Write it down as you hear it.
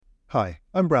Hi,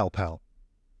 I'm Raoul Pal,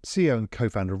 CEO and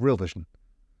co-founder of Real Vision.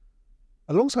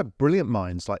 Alongside brilliant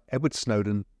minds like Edward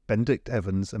Snowden, Benedict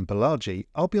Evans and Balaji,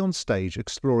 I'll be on stage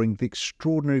exploring the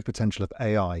extraordinary potential of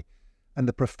AI and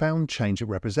the profound change it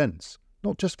represents,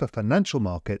 not just for financial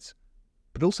markets,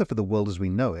 but also for the world as we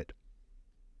know it.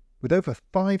 With over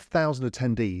 5,000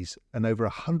 attendees and over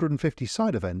 150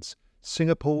 side events,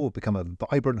 Singapore will become a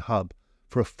vibrant hub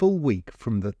for a full week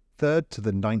from the 3rd to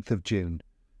the 9th of June.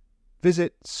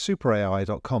 Visit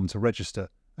superai.com to register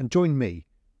and join me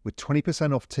with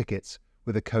 20% off tickets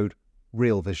with the code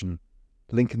REALVISION.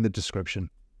 Link in the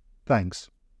description. Thanks.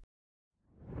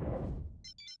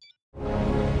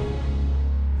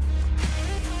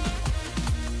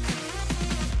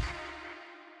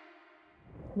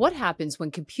 What happens when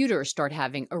computers start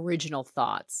having original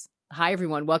thoughts? Hi,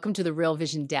 everyone. Welcome to the Real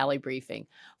Vision Daily Briefing.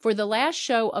 For the last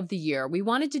show of the year, we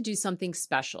wanted to do something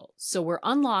special. So we're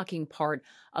unlocking part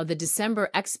of the December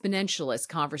Exponentialist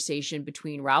conversation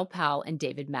between Raoul Pal and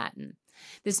David Matten.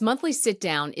 This monthly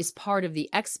sit-down is part of the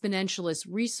Exponentialist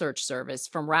research service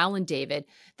from Raoul and David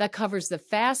that covers the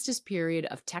fastest period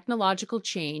of technological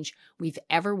change we've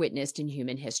ever witnessed in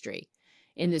human history.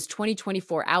 In this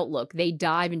 2024 outlook, they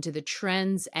dive into the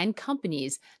trends and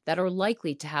companies that are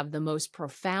likely to have the most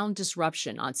profound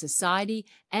disruption on society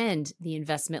and the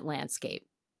investment landscape.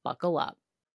 Buckle up.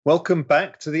 Welcome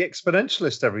back to the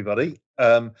Exponentialist, everybody.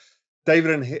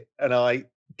 David and I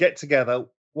get together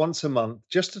once a month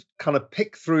just to kind of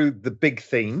pick through the big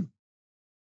theme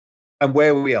and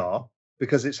where we are,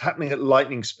 because it's happening at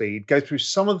lightning speed, go through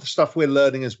some of the stuff we're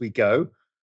learning as we go,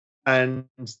 and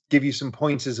give you some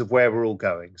pointers of where we're all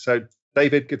going. So,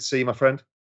 David, good to see you, my friend.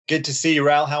 Good to see you,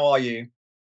 Raoul. How are you?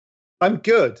 I'm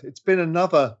good. It's been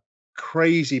another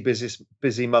crazy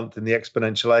busy month in the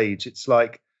exponential age. It's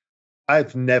like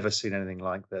I've never seen anything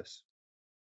like this.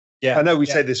 Yeah, I know we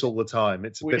say this all the time.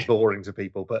 It's a bit boring to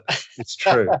people, but it's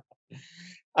true.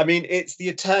 I mean, it's the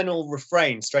eternal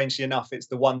refrain, strangely enough. It's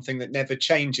the one thing that never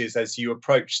changes as you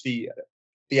approach the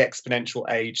exponential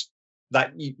age,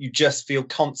 that you just feel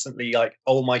constantly like,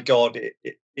 oh my God,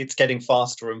 it's getting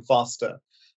faster and faster.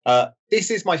 This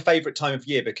is my favorite time of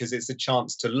year because it's a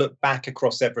chance to look back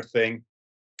across everything,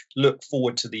 look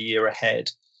forward to the year ahead.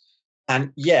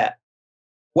 And yeah,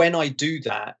 when I do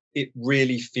that, it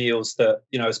really feels that,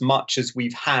 as much as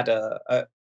we've had a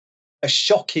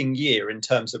shocking year in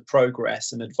terms of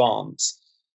progress and advance,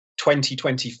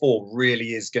 2024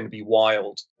 really is going to be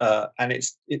wild. And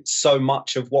it's so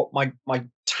much of what my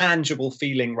tangible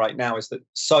feeling right now is that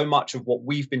so much of what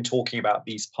we've been talking about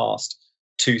these past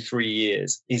 2-3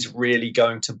 years is really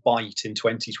going to bite in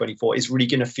 2024, is really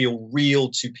going to feel real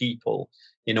to people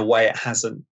in a way it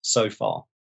hasn't so far.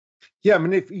 Yeah, I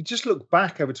mean, if you just look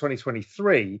back over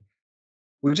 2023,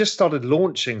 we just started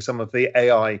launching some of the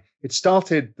AI. It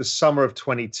started the summer of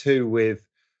 22 with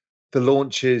the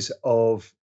launches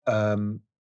of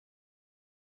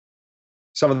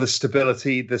some of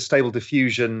the stable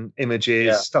diffusion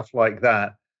images, stuff like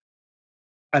that.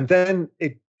 And then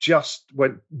it just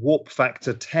went warp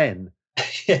factor 10.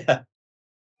 Yeah.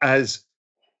 As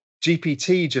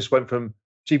GPT just went from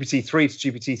GPT-3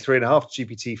 to GPT-3.5 to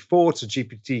GPT-4 to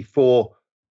GPT-4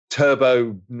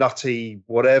 turbo nutty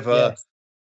whatever,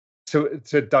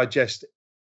 to digest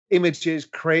images,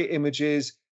 create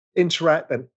images,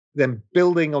 interact, and then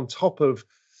building on top of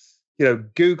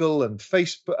Google and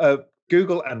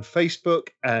Facebook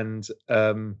and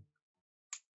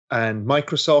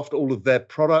Microsoft, all of their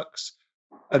products,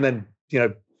 and then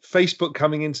Facebook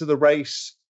coming into the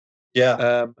race.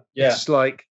 It's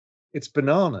like it's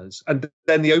bananas, and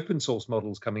then the open source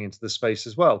models coming into the space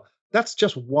as well. That's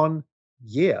just 1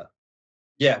 year.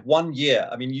 Yeah, 1 year.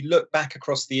 I mean, you look back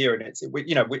across the year, and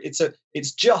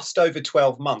it's just over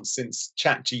 12 months since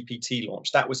ChatGPT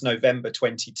launched. That was November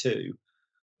 22,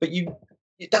 but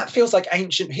that feels like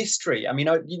ancient history. I mean,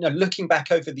 looking back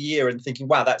over the year and thinking,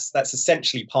 wow, that's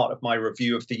essentially part of my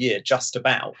review of the year, just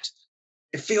about.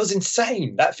 It feels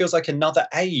insane. That feels like another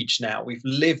age now. We've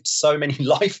lived so many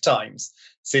lifetimes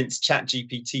since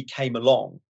ChatGPT came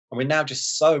along, and we're now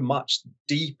just so much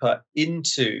deeper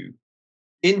into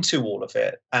all of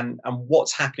it. And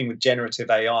what's happening with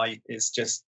generative AI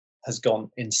has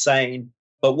gone insane.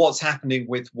 But what's happening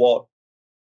with what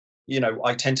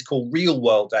I tend to call real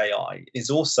world AI is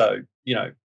also,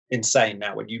 insane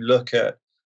now. When you look at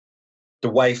the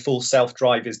way full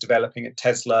self-drive is developing at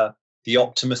Tesla, the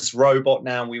Optimus robot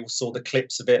now, we all saw the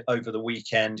clips of it over the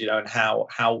weekend, and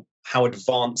how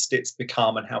advanced it's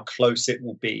become and how close it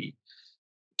will be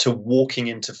to walking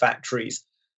into factories.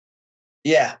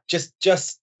 Yeah,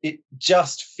 it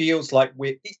just feels like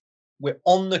we're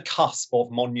on the cusp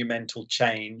of monumental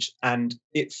change, and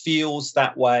it feels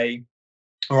that way,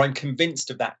 or I'm convinced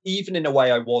of that, even in a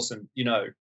way I wasn't,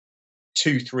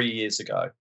 2-3 years ago.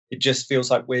 It just feels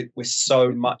like we're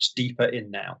so much deeper in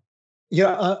now.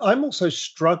 Yeah, I'm also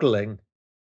struggling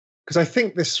because I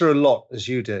think this through a lot as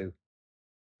you do.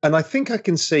 And I think I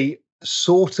can see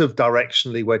sort of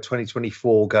directionally where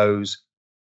 2024 goes,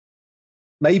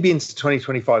 maybe into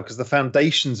 2025, because the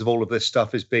foundations of all of this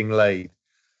stuff is being laid.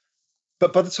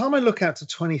 But by the time I look out to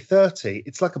 2030,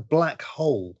 it's like a black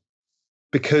hole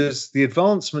because the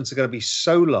advancements are going to be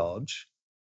so large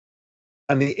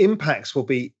and the impacts will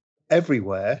be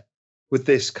everywhere with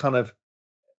this kind of,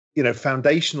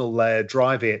 foundational layer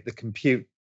driving it, the compute,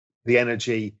 the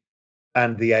energy,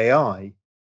 and the AI.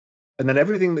 And then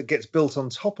everything that gets built on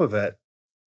top of it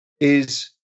is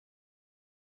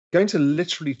going to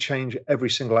literally change every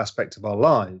single aspect of our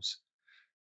lives.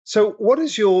 So, what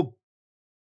is your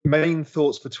main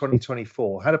thoughts for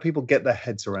 2024? How do people get their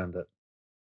heads around it?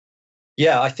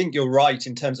 Yeah, I think you're right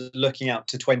in terms of looking out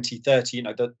to 2030.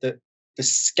 The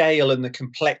scale and the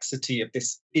complexity of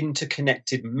this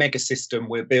interconnected mega system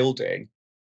we're building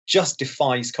just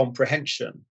defies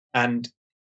comprehension. And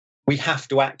we have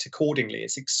to act accordingly.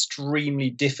 It's extremely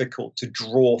difficult to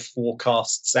draw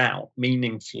forecasts out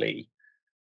meaningfully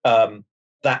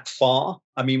that far.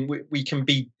 I mean, we can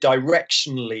be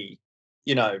directionally,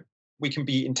 we can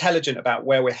be intelligent about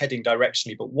where we're heading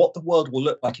directionally, but what the world will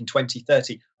look like in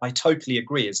 2030, I totally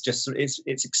agree.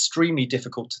 It's extremely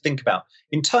difficult to think about.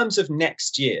 In terms of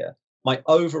next year, my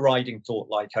overriding thought,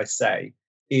 like I say,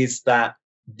 is that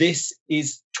this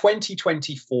is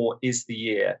 2024 is the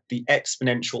year the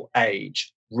exponential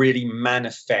age really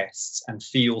manifests and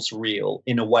feels real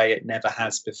in a way it never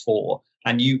has before.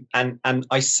 And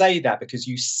I say that because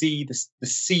you see the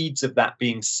seeds of that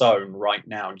being sown right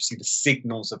now, and you see the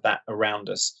signals of that around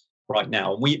us right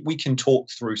now. And we can talk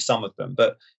through some of them,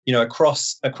 but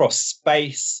across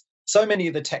space, so many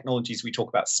of the technologies we talk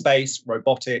about, space,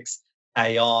 robotics,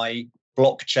 AI,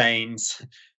 blockchains,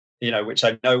 which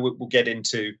I know we'll get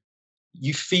into,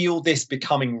 you feel this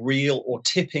becoming real or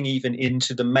tipping even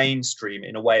into the mainstream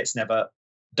in a way it's never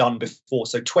done before.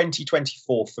 So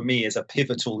 2024 for me is a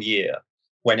pivotal year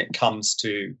when it comes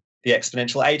to the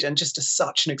exponential age, and just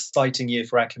such an exciting year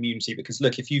for our community. Because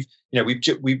look, if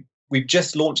we've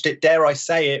just launched it, dare I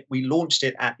say it, we launched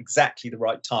it at exactly the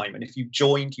right time. And if you've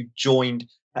joined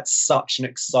at such an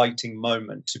exciting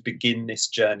moment to begin this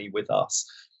journey with us.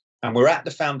 And we're at the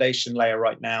foundation layer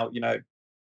right now.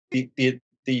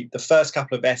 The first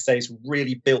couple of essays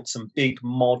really built some big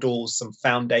models, some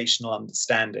foundational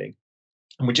understanding.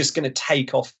 And we're just going to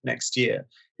take off next year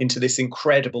into this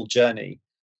incredible journey.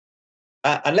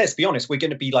 And let's be honest, we're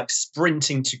going to be like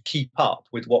sprinting to keep up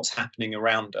with what's happening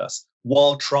around us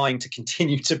while trying to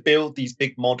continue to build these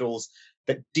big models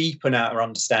that deepen our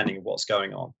understanding of what's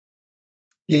going on.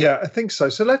 Yeah, I think so.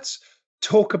 So let's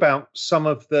talk about some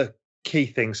of the key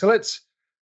things. So let's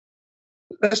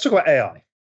talk about AI,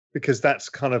 because that's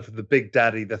kind of the big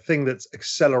daddy, the thing that's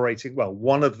accelerating. Well,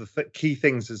 one of the key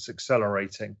things that's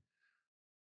accelerating.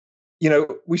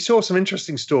 We saw some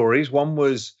interesting stories. One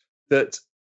was that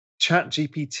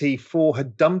ChatGPT-4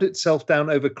 had dumbed itself down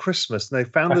over Christmas, and they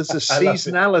found there's a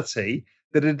seasonality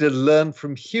that it had learned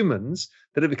from humans,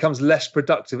 that it becomes less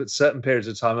productive at certain periods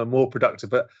of time and more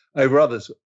productive over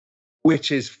others,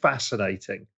 which is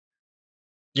fascinating.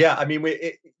 Yeah, I mean,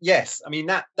 yes, I mean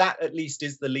that at least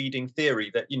is the leading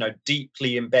theory, that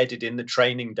deeply embedded in the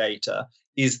training data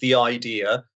is the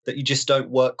idea that you just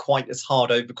don't work quite as hard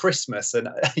over Christmas and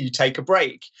you take a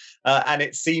break, and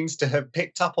it seems to have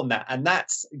picked up on that, and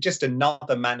that's just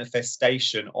another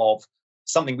manifestation of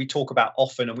something we talk about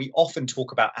often, and we often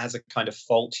talk about as a kind of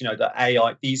fault.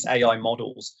 That these AI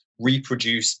models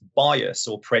reproduce bias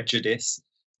or prejudice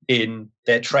in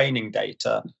their training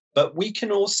data, but we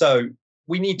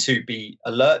need to be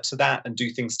alert to that and do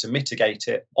things to mitigate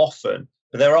it often.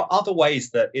 But there are other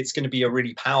ways that it's going to be a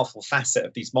really powerful facet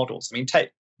of these models. I mean,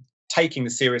 taking the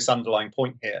serious underlying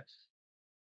point here,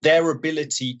 their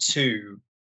ability to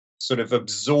sort of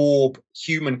absorb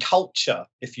human culture,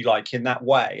 if you like, in that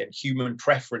way, and human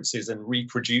preferences, and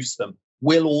reproduce them,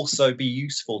 will also be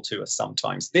useful to us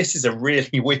sometimes. This is a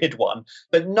really weird one,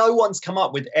 but no one's come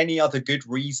up with any other good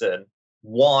reason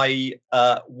why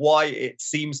it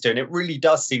seems to, and it really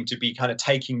does seem to be kind of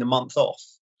taking the month off.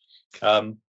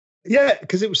 Yeah,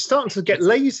 because it was starting to get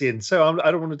lazy, and so I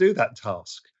don't want to do that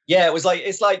task. Yeah,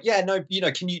 it's like, yeah, no,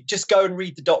 can you just go and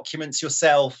read the documents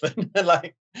yourself, and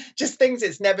like just things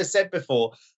it's never said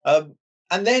before. And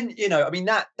then, I mean,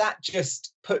 that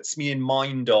just puts me in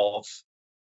mind of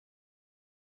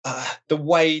the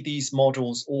way these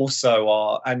models also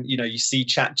are, and you see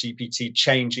ChatGPT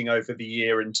changing over the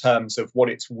year in terms of what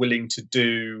it's willing to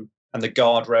do and the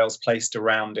guardrails placed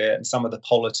around it and some of the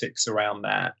politics around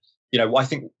that. I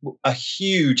think a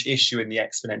huge issue in the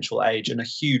exponential age and a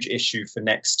huge issue for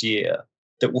next year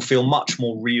that will feel much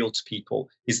more real to people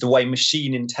is the way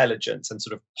machine intelligence and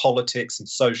sort of politics and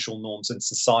social norms and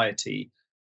society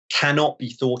cannot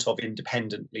be thought of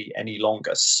independently any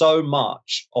longer. So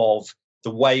much of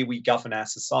the way we govern our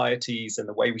societies and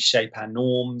the way we shape our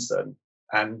norms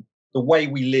and the way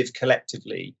we live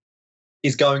collectively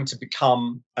is going to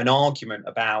become an argument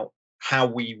about how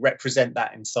we represent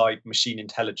that inside machine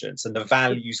intelligence and the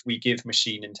values we give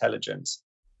machine intelligence.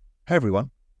 Hey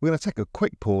everyone, we're going to take a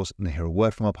quick pause and hear a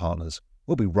word from our partners.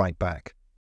 We'll be right back.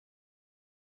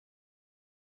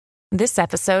 This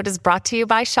episode is brought to you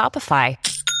by Shopify.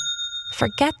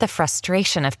 Forget the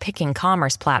frustration of picking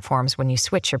commerce platforms when you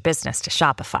switch your business to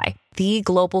Shopify, the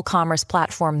global commerce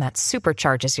platform that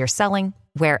supercharges your selling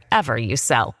wherever you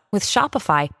sell. With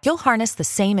Shopify, you'll harness the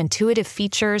same intuitive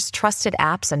features, trusted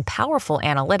apps, and powerful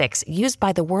analytics used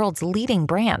by the world's leading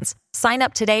brands. Sign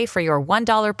up today for your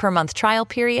 $1 per month trial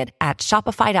period at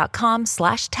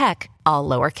shopify.com/tech, all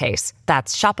lowercase.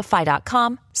 That's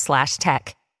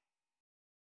shopify.com/tech.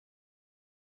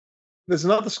 There's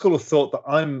another school of thought that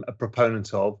I'm a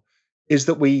proponent of, is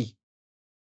that we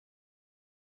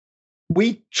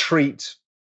treat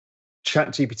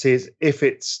ChatGPT as if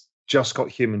it's just got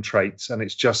human traits and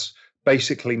it's just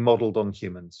basically modeled on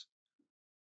humans.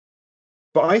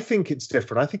 But I think it's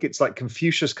different. I think it's like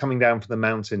Confucius coming down from the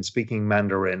mountain speaking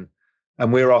Mandarin,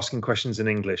 and we're asking questions in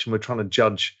English, and we're trying to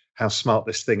judge how smart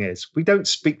this thing is. We don't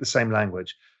speak the same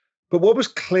language. But what was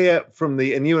clear from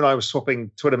and you and I were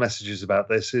swapping Twitter messages about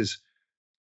this, is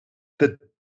that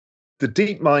the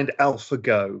DeepMind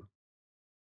AlphaGo,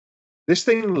 this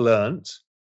thing learned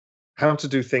how to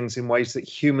do things in ways that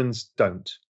humans don't.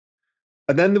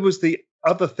 And then there was the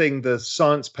other thing, the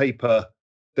science paper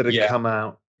that had come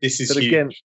out. This is that, huge.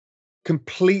 Again,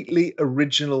 completely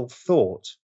original thought.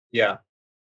 Yeah.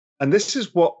 And this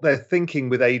is what they're thinking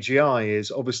with AGI,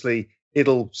 is obviously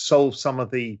it'll solve some of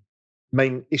the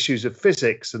main issues of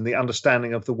physics and the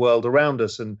understanding of the world around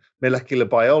us and molecular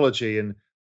biology and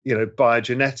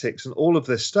biogenetics and all of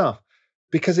this stuff,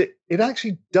 because it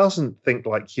actually doesn't think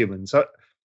like humans.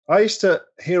 I used to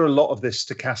hear a lot of this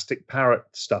stochastic parrot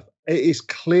stuff. It is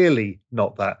clearly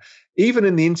not that. Even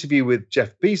in the interview with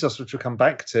Jeff Bezos, which we'll come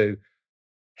back to,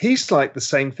 he's like the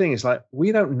same thing. It's like,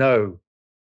 we don't know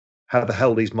how the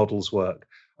hell these models work.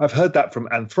 I've heard that from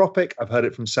Anthropic. I've heard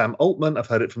it from Sam Altman. I've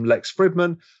heard it from Lex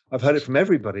Fridman. I've heard it from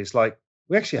everybody. It's like,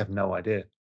 we actually have no idea.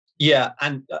 Yeah,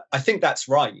 and I think that's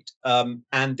right. And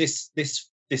this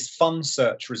fun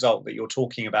search result that you're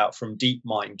talking about from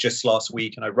DeepMind just last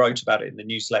week, and I wrote about it in the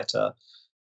newsletter,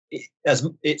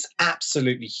 it's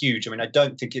absolutely huge. I mean, I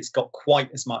don't think it's got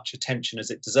quite as much attention as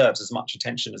it deserves, as much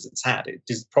attention as it's had. It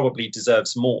probably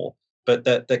deserves more, but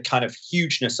the kind of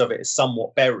hugeness of it is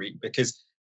somewhat buried, because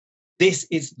this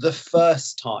is the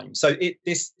first time. So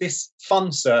this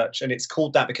fun search, and it's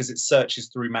called that because it searches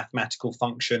through mathematical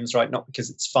functions, right? Not because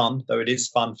it's fun, though it is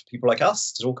fun for people like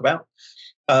us to talk about.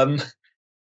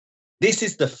 This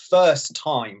is the first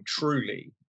time,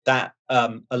 truly, that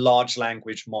a large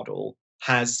language model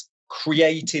has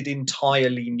created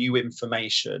entirely new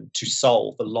information to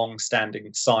solve a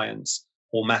long-standing science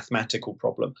or mathematical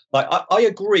problem. Like I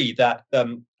agree that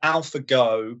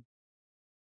AlphaGo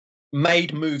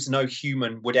made moves no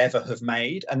human would ever have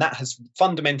made, and that has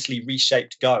fundamentally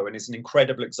reshaped Go and is an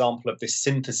incredible example of this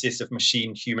synthesis of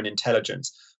machine-human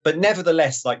intelligence. But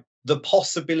nevertheless, like, the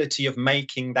possibility of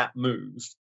making that move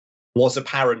was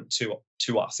apparent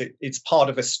to us. It's part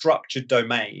of a structured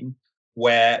domain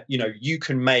where you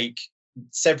can make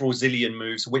several zillion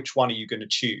moves. Which one are you going to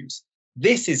choose?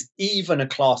 This is even a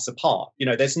class apart.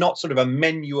 There's not sort of a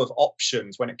menu of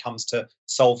options when it comes to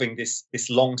solving this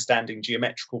long-standing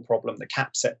geometrical problem, the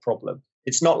CAPSET problem.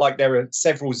 It's not like there are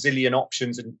several zillion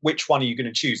options and which one are you going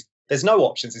to choose? There's no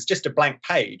options. It's just a blank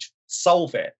page.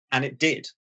 Solve it. And it did.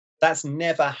 That's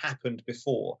never happened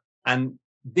before. And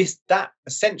that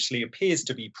essentially appears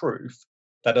to be proof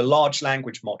that a large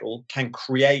language model can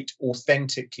create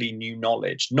authentically new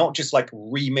knowledge, not just like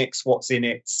remix what's in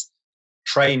its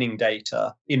training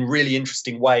data in really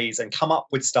interesting ways and come up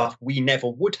with stuff we never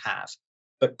would have,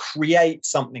 but create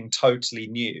something totally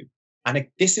new. And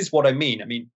this is what I mean. I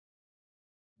mean,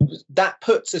 that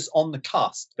puts us on the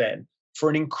cusp then for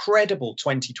an incredible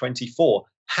 2024.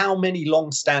 How many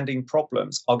long-standing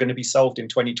problems are going to be solved in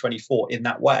 2024 in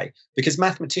that way? Because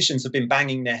mathematicians have been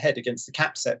banging their head against the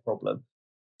CAPSET problem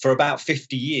for about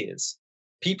 50 years.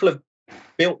 People have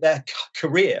built their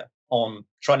career on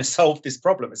trying to solve this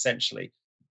problem, essentially.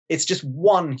 It's just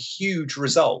one huge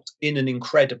result in an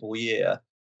incredible year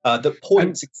that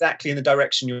points exactly in the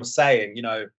direction you're saying.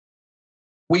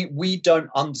 We don't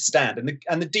understand,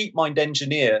 and the DeepMind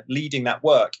engineer leading that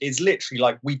work is literally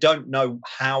like, we don't know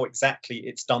how exactly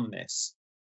it's done this.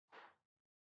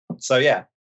 So yeah,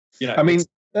 I mean,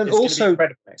 and it's also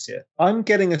incredible next year. I'm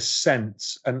getting a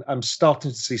sense, and I'm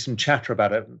starting to see some chatter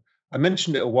about it. I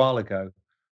mentioned it a while ago.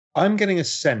 I'm getting a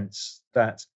sense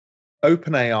that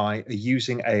OpenAI are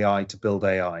using AI to build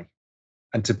AI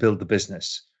and to build the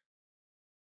business.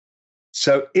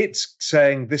 So it's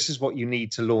saying, this is what you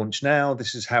need to launch now.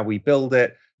 This is how we build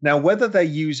it. Now, whether they're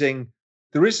using,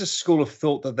 there is a school of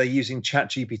thought that they're using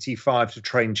ChatGPT 5 to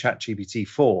train ChatGPT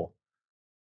 4.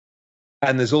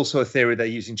 And there's also a theory they're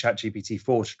using ChatGPT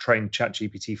 4 to train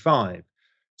ChatGPT 5.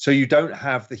 So you don't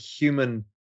have the human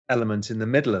element in the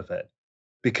middle of it,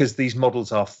 because these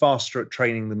models are faster at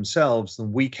training themselves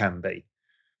than we can be.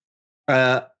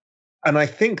 And I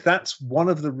think that's one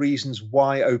of the reasons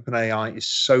why OpenAI is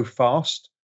so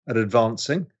fast at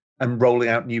advancing and rolling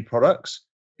out new products,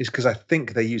 is because I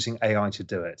think they're using AI to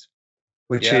do it,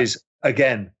 which is,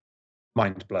 again,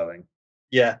 mind-blowing.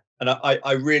 Yeah, and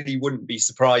I really wouldn't be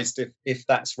surprised if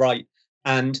that's right.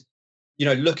 And,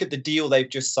 look at the deal they've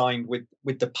just signed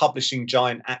with the publishing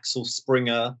giant Axel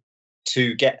Springer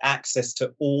to get access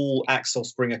to all Axel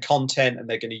Springer content, and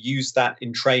they're going to use that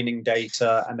in training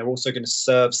data, and they're also going to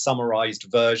serve summarized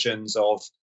versions of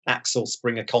Axel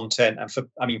Springer content. And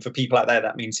for people out there,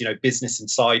 that means Business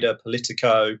Insider,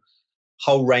 Politico,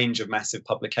 whole range of massive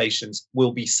publications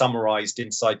will be summarized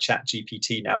inside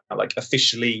ChatGPT now. Like,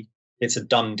 officially, it's a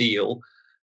done deal.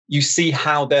 You see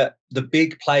how the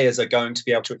big players are going to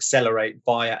be able to accelerate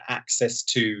via access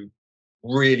to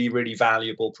really, really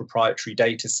valuable proprietary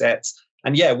data sets.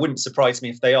 And yeah, it wouldn't surprise me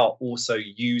if they are also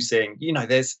using,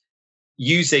 there's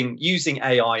using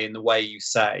AI in the way you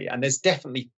say. And there's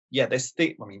definitely,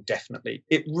 definitely,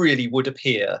 it really would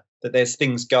appear that there's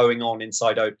things going on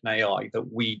inside OpenAI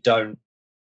that we don't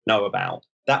know about.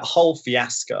 That whole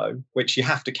fiasco, which you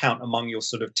have to count among your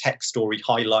sort of tech story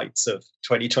highlights of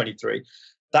 2023,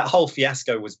 that whole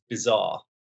fiasco was bizarre.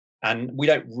 And we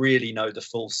don't really know the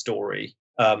full story.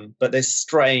 But there's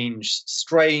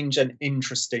strange and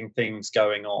interesting things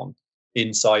going on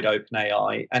inside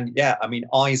OpenAI. And yeah,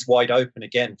 eyes wide open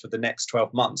again for the next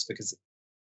 12 months, because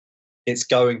it's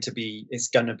going to be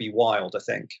wild, I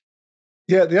think.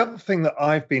 Yeah, the other thing that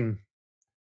I've been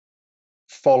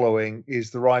following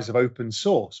is the rise of open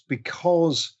source,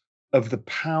 because of the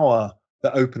power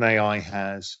that OpenAI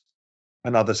has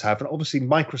and others have. And obviously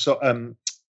Microsoft,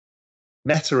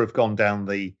 Meta have gone down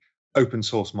the open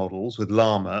source models with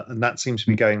Llama, and that seems to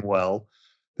be going well.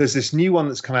 There's this new one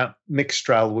that's come out,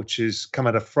 Mixtral, which has come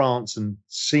out of France and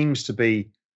seems to be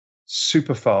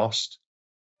super fast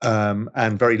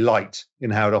and very light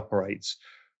in how it operates.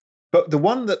 But the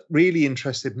one that really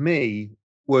interested me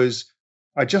was,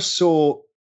 I just saw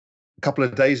a couple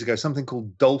of days ago something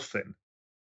called Dolphin,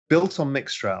 built on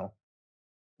Mixtral,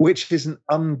 which is an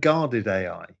unguarded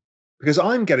AI. Because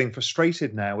I'm getting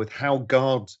frustrated now with how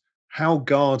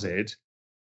guarded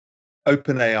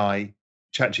OpenAI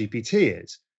ChatGPT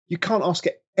is. You can't ask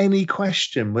it any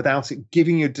question without it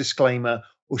giving you a disclaimer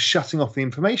or shutting off the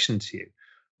information to you.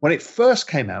 When it first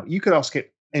came out, you could ask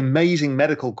it amazing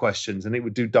medical questions and it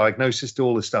would do diagnosis, do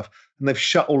all this stuff, and they've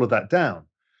shut all of that down.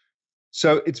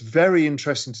 So it's very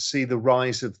interesting to see the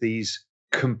rise of these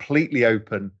completely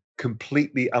open,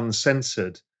 completely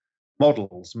uncensored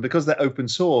models. And because they're open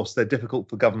source, they're difficult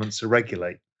for governments to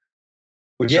regulate,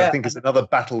 which I think is another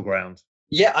battleground.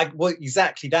 Yeah, well,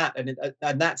 exactly that,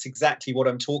 and that's exactly what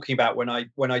I'm talking about when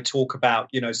I talk about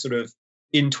sort of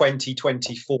in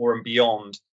 2024 and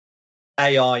beyond,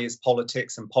 AI is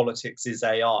politics and politics is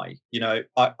AI.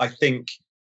 I think,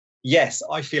 yes,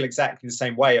 I feel exactly the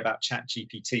same way about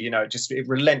ChatGPT. It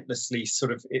relentlessly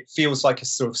it feels like a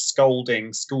sort of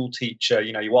scolding school teacher.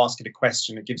 You ask it a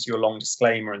question, it gives you a long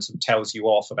disclaimer and sort of tells you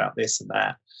off about this and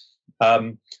that.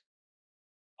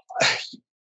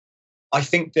 I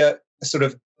think that sort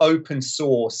of open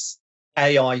source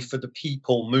AI for the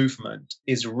people movement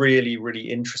is really, really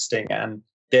interesting, and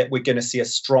that we're going to see a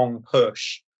strong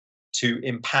push to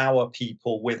empower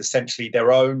people with essentially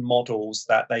their own models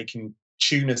that they can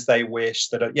tune as they wish,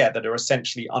 that are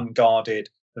essentially unguarded,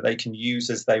 that they can use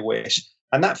as they wish.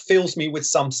 And that fills me with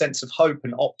some sense of hope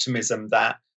and optimism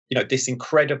that, this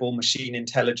incredible machine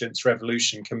intelligence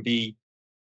revolution can be,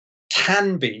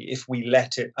 if we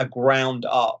let it, a ground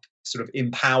up sort of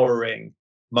empowering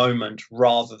moment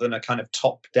rather than a kind of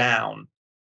top down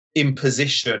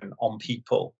imposition on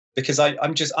people. because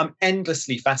I'm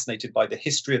endlessly fascinated by the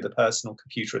history of the personal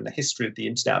computer and the history of the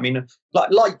internet. I mean,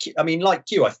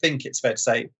 like you, I think it's fair to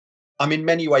say I'm in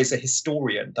many ways a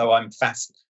historian, though I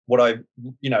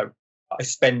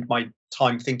spend my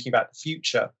time thinking about the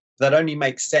future. That only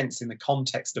makes sense in the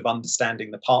context of understanding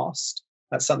the past.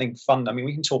 That's something fun. I mean,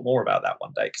 we can talk more about that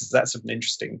one day, because that's an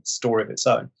interesting story of its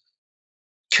own.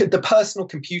 The personal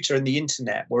computer and the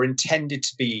internet were intended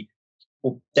to be,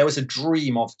 well, there was a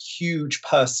dream of huge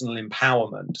personal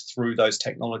empowerment through those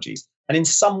technologies. And in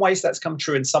some ways that's come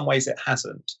true, in some ways it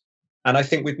hasn't. And I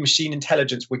think with machine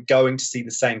intelligence, we're going to see the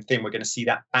same thing. We're going to see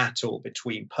that battle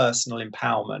between personal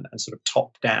empowerment and sort of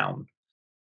top down.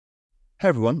 Hey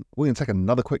everyone, we're going to take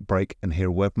another quick break and hear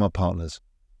a word from our partners.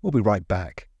 We'll be right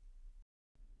back.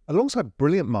 Alongside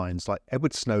brilliant minds like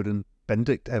Edward Snowden,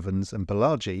 Benedict Evans and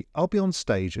Balaji, I'll be on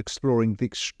stage exploring the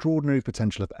extraordinary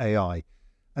potential of AI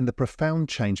and the profound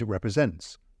change it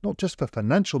represents, not just for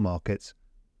financial markets,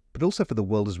 but also for the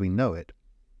world as we know it.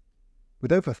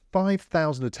 With over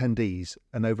 5,000 attendees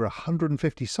and over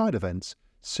 150 side events,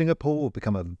 Singapore will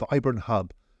become a vibrant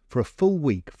hub for a full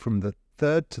week from the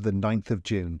 3rd to the 9th of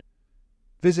June.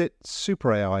 Visit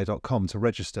superai.com to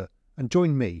register and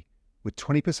join me with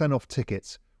 20% off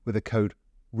tickets with the code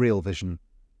REALVISION.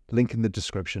 Link in the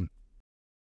description.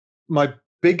 My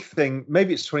big thing,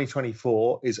 maybe it's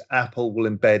 2024, is Apple will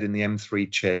embed in the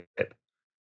M3 chip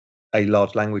a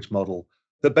large language model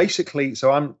that basically,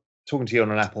 so I'm talking to you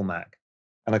on an Apple Mac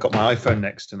and I got my iPhone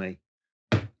next to me,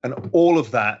 and all of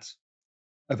that,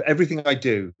 of everything I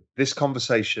do, this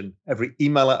conversation, every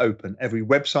email I open, every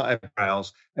website I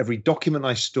browse, every document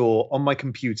I store on my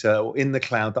computer or in the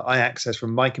cloud that I access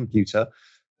from my computer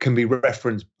can be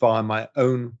referenced via my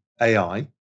own AI,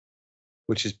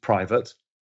 which is private,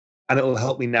 and it will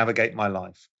help me navigate my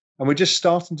life. And we're just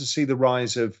starting to see the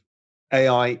rise of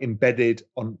AI embedded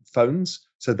on phones.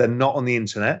 So they're not on the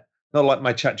internet, not like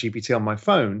my ChatGPT on my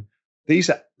phone.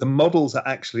 The models are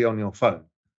actually on your phone.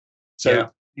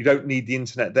 So you don't need the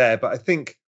internet there. But I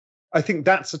think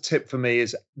that's a tip for me,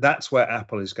 is that's where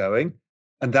Apple is going.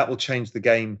 And that will change the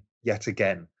game yet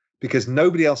again, because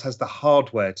nobody else has the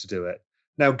hardware to do it.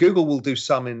 Now, Google will do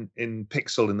some in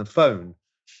Pixel in the phone,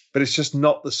 but it's just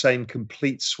not the same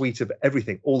complete suite of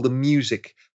everything. All the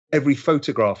music, every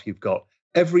photograph you've got,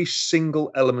 every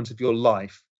single element of your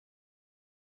life,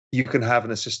 you can have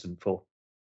an assistant for.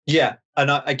 Yeah. And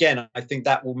I think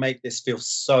that will make this feel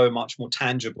so much more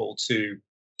tangible to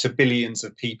billions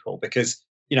of people, because,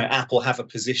 Apple have a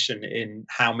position in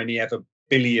how many ever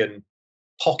billion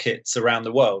pockets around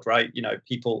the world, right?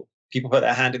 People put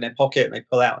their hand in their pocket and they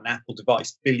pull out an Apple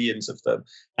device, billions of them.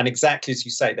 And exactly as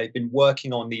you say, they've been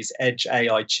working on these edge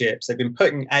AI chips. They've been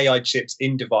putting AI chips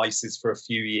in devices for a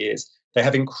few years. They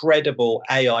have incredible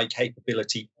AI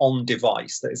capability on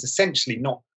device that is essentially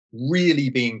not really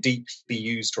being deeply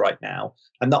used right now.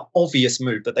 And the obvious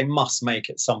move that they must make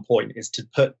at some point is to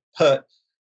put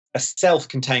a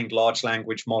self-contained large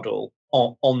language model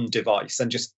on device, and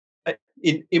just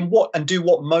do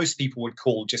what most people would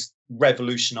call just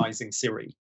revolutionizing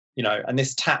Siri, and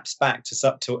this taps back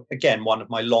to again, one of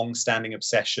my long-standing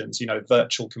obsessions,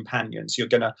 virtual companions. You're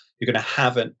gonna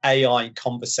have an AI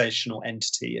conversational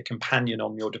entity, a companion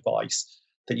on your device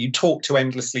that you talk to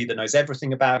endlessly, that knows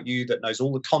everything about you, that knows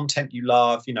all the content you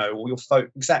love, all your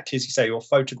exactly as you say, your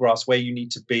photographs, where you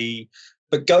need to be,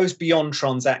 but goes beyond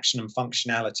transaction and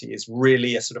functionality, is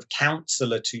really a sort of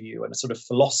counselor to you and a sort of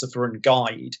philosopher and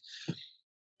guide.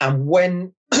 And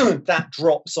when that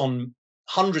drops on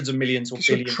hundreds of millions or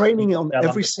billions, you're training it on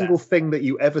every single thing that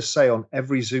you ever say on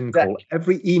every Zoom call,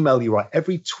 every email you write,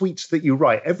 every tweet that you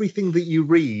write, everything that you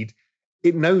read,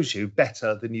 it knows you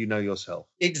better than you know yourself.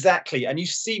 Exactly. And you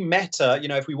see Meta,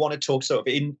 if we want to talk sort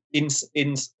of in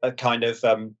a kind of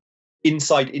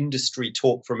inside industry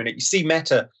talk for a minute, you see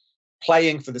Meta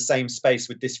playing for the same space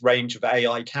with this range of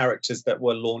AI characters that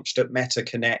were launched at Meta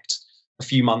Connect a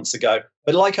few months ago.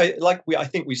 But I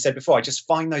think we've said before, I just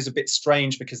find those a bit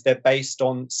strange because they're based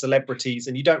on celebrities,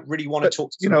 and you don't really want to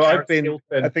talk to.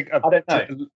 I think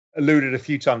I've alluded a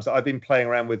few times that I've been playing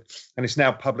around with, and it's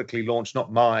now publicly launched,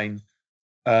 not mine,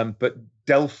 but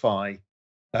Delphi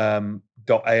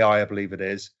 .ai, I believe it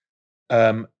is.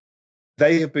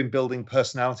 They have been building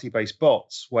personality-based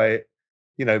bots where,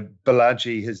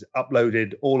 Balaji has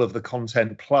uploaded all of the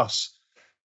content plus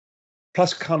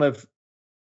kind of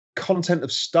content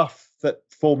of stuff that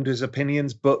formed his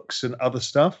opinions, books and other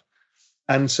stuff.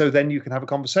 And so then you can have a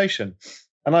conversation.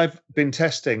 And I've been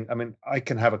testing. I mean, I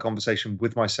can have a conversation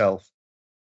with myself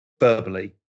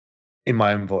verbally in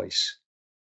my own voice.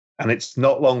 And it's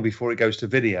not long before it goes to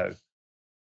video.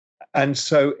 And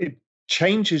so it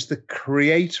changes the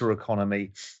creator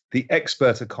economy, the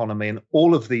expert economy, and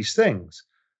all of these things.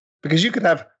 Because you could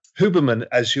have Huberman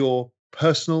as your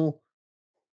personal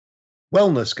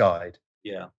wellness guide.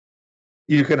 Yeah.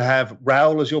 You can have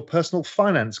Raoul as your personal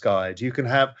finance guide. You can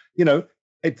have,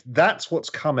 that's what's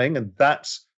coming, and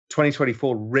that's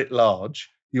 2024 writ large.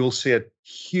 You'll see a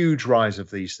huge rise of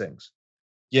these things.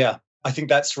 Yeah, I think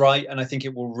that's right, and I think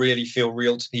it will really feel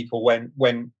real to people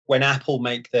when Apple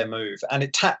make their move. And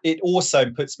it also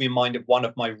puts me in mind of one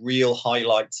of my real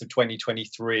highlights of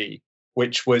 2023,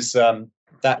 which was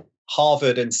that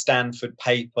Harvard and Stanford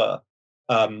paper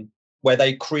where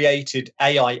they created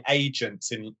AI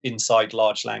agents inside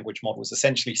large language models,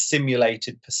 essentially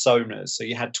simulated personas. So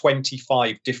you had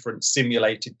 25 different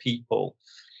simulated people,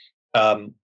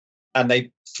 and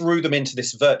they threw them into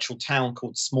this virtual town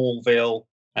called Smallville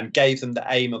and gave them the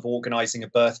aim of organizing a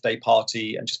birthday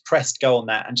party, and just pressed go on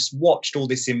that and just watched all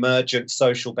this emergent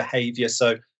social behavior.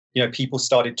 So, people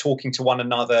started talking to one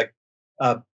another,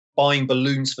 buying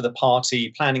balloons for the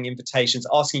party, planning invitations,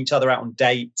 asking each other out on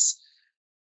dates.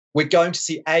 We're going to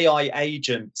see AI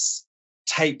agents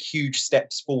take huge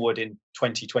steps forward in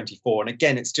 2024. And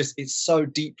again, it's so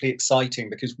deeply exciting,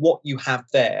 because what you have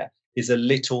there is a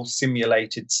little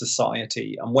simulated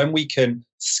society. And when we can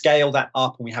scale that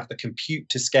up, and we have the compute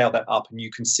to scale that up, and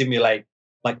you can simulate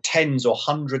like tens or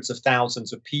hundreds of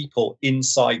thousands of people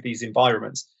inside these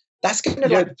environments, that's going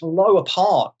to blow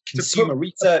apart consumer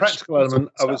research. Practical element,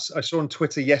 I saw on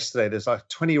Twitter yesterday, there's like a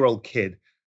 20-year-old kid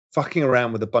fucking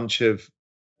around with a bunch of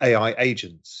AI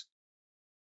agents.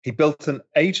 He built an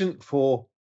agent for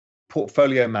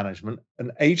portfolio management,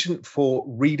 an agent for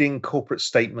reading corporate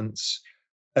statements,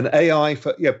 an AI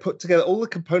for put together all the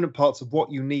component parts of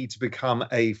what you need to become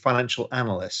a financial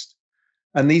analyst.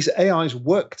 And these AIs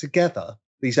work together.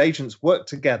 These agents work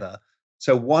together.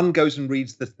 So one goes and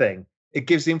reads the thing. It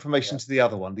gives the information to the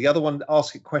other one. The other one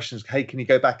asks it questions. Hey, can you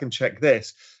go back and check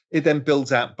this? It then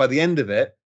builds out. By the end of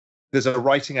it, there's a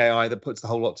writing AI that puts the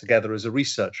whole lot together as a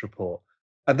research report.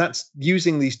 And that's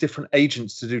using these different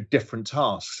agents to do different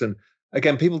tasks. And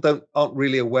again, people aren't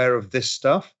really aware of this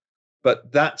stuff,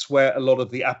 but that's where a lot of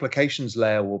the applications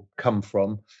layer will come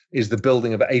from, is the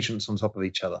building of agents on top of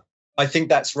each other. I think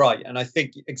that's right. And I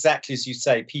think exactly as you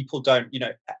say, people don't,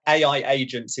 AI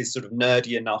agents is sort of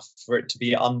nerdy enough for it to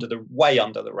be way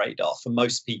under the radar for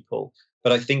most people.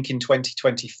 But I think in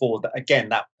 2024, that again,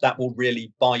 that will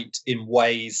really bite in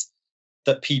ways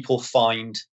that people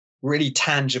find really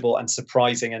tangible and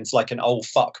surprising, and it's like an oh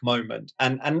fuck moment.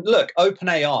 And look,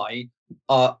 OpenAI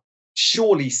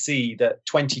surely see that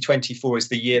 2024 is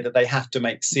the year that they have to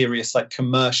make serious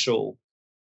commercial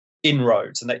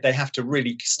inroads, and they have to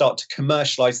really start to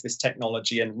commercialize this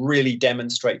technology and really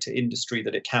demonstrate to industry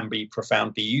that it can be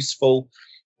profoundly useful.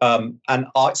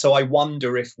 So I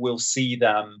wonder if we'll see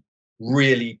them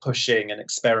really pushing and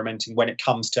experimenting when it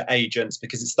comes to agents,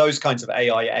 because it's those kinds of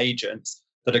AI agents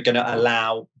that are going to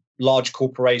allow large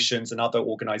corporations and other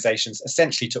organizations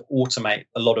essentially to automate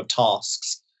a lot of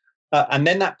tasks. And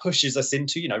then that pushes us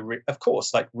into, of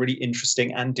course, really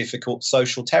interesting and difficult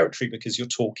social territory, because you're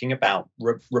talking about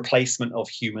replacement of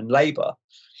human labor.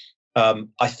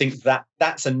 I think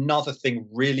that's another thing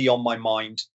really on my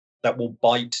mind that will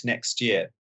bite next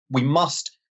year.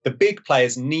 The big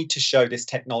players need to show this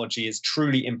technology is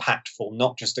truly impactful,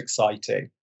 not just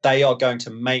exciting. They are going to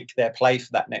make their play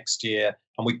for that next year.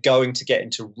 And we're going to get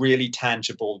into really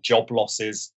tangible job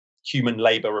losses, human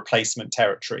labor replacement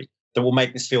territory that will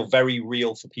make this feel very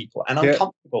real for people and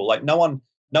uncomfortable. Like no one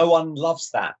loves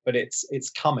that, but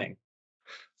it's coming.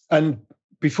 And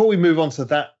before we move on to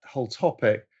that whole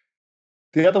topic,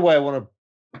 the other way I want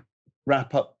to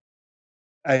wrap up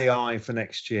AI for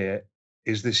next year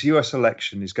is this US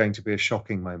election is going to be a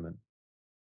shocking moment.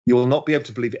 You will not be able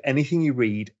to believe anything you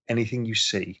read, anything you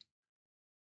see.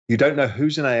 You don't know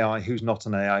who's an AI, who's not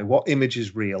an AI, what image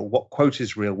is real, what quote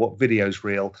is real, what video is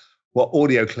real, what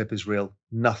audio clip is real,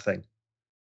 nothing.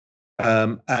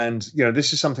 And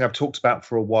this is something I've talked about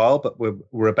for a while, but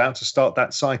we're about to start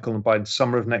that cycle, and by the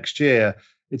summer of next year,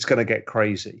 it's going to get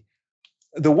crazy.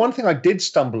 The one thing I did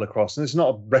stumble across, and it's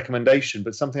not a recommendation,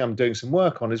 but something I'm doing some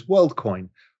work on, is WorldCoin,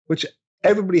 which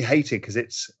everybody hated because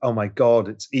it's, oh my God,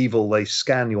 it's evil. They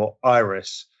scan your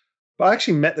iris. But I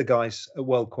actually met the guys at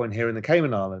WorldCoin here in the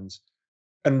Cayman Islands.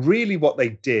 And really what they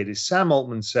did is Sam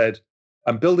Altman said,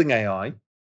 I'm building AI.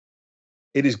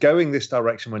 It is going this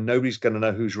direction where nobody's going to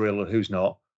know who's real or who's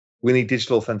not. We need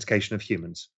digital authentication of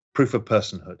humans, proof of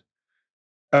personhood.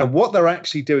 And what they're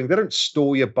actually doing, they don't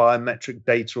store your biometric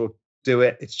data or do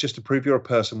it. It's just to prove you're a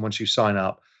person once you sign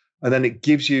up. And then it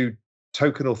gives you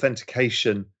token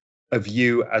authentication of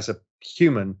you as a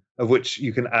human of which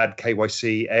you can add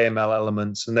KYC, AML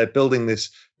elements, and they're building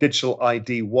this digital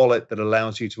ID wallet that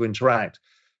allows you to interact.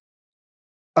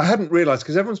 I hadn't realized,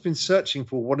 because everyone's been searching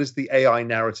for what is the AI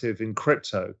narrative in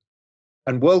crypto.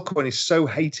 And WorldCoin is so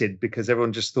hated because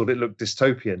everyone just thought it looked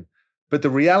dystopian. But the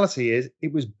reality is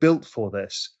it was built for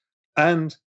this.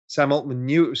 And Sam Altman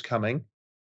knew it was coming.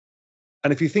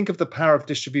 And if you think of the power of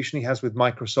distribution he has with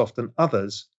Microsoft and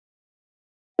others,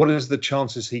 what is the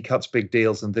chances he cuts big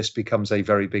deals and this becomes a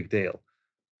very big deal?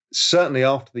 Certainly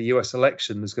after the US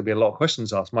election, there's going to be a lot of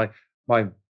questions asked. My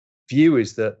view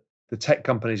is that the tech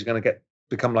companies are going to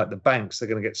become like the banks. They're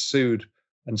going to get sued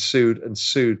and sued and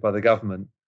sued by the government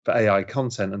for AI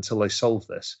content until they solve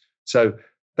this. So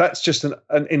that's just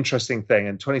an interesting thing.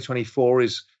 And 2024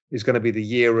 is going to be the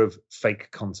year of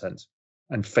fake content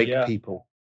and fake people.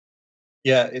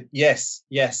 Yeah, yes,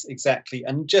 exactly.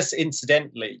 And just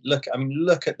incidentally, look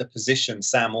at the position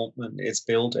Sam Altman is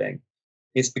building.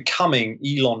 It's becoming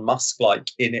Elon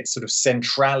Musk-like in its sort of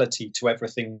centrality to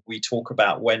everything we talk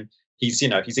about when he's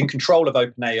in control of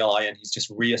OpenAI, and he's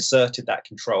just reasserted that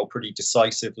control pretty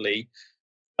decisively.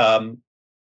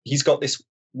 He's got this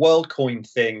WorldCoin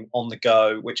thing on the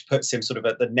go, which puts him sort of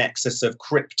at the nexus of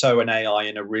crypto and AI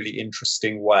in a really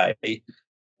interesting way.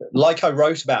 Like I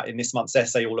wrote about in this month's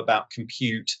essay all about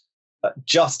compute,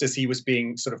 just as he was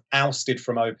being sort of ousted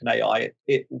from OpenAI,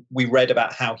 we read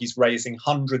about how he's raising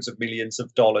hundreds of millions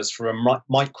of dollars for a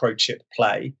microchip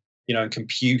play. And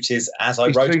compute is, as I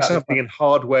wrote about, doing something in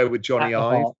hardware with Johnny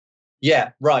Ive.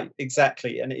 Yeah, right,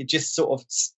 exactly. And it just sort of,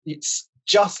 it's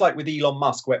just like with Elon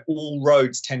Musk, where all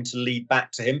roads tend to lead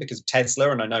back to him because of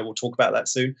Tesla, and I know we'll talk about that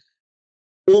soon.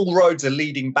 All roads are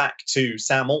leading back to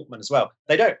Sam Altman as well.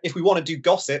 They don't, if we want to do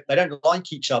gossip, they don't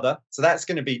like each other. So that's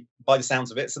going to be, by the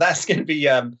sounds of it, so that's going to be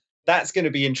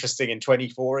interesting in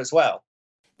 24 as well.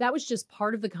 That was just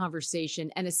part of the conversation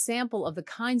and a sample of the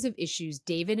kinds of issues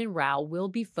David and Raoul will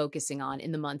be focusing on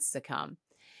in the months to come.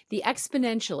 The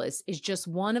Exponentialist is just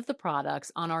one of the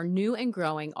products on our new and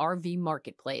growing RV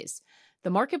marketplace.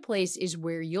 The marketplace is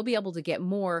where you'll be able to get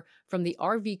more from the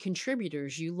RV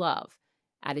contributors you love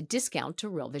at a discount to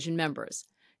Real Vision members.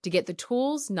 To get the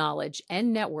tools, knowledge,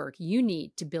 and network you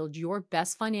need to build your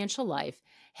best financial life,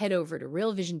 head over to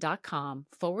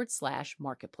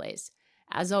realvision.com/marketplace.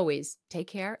 As always, take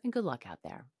care and good luck out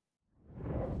there.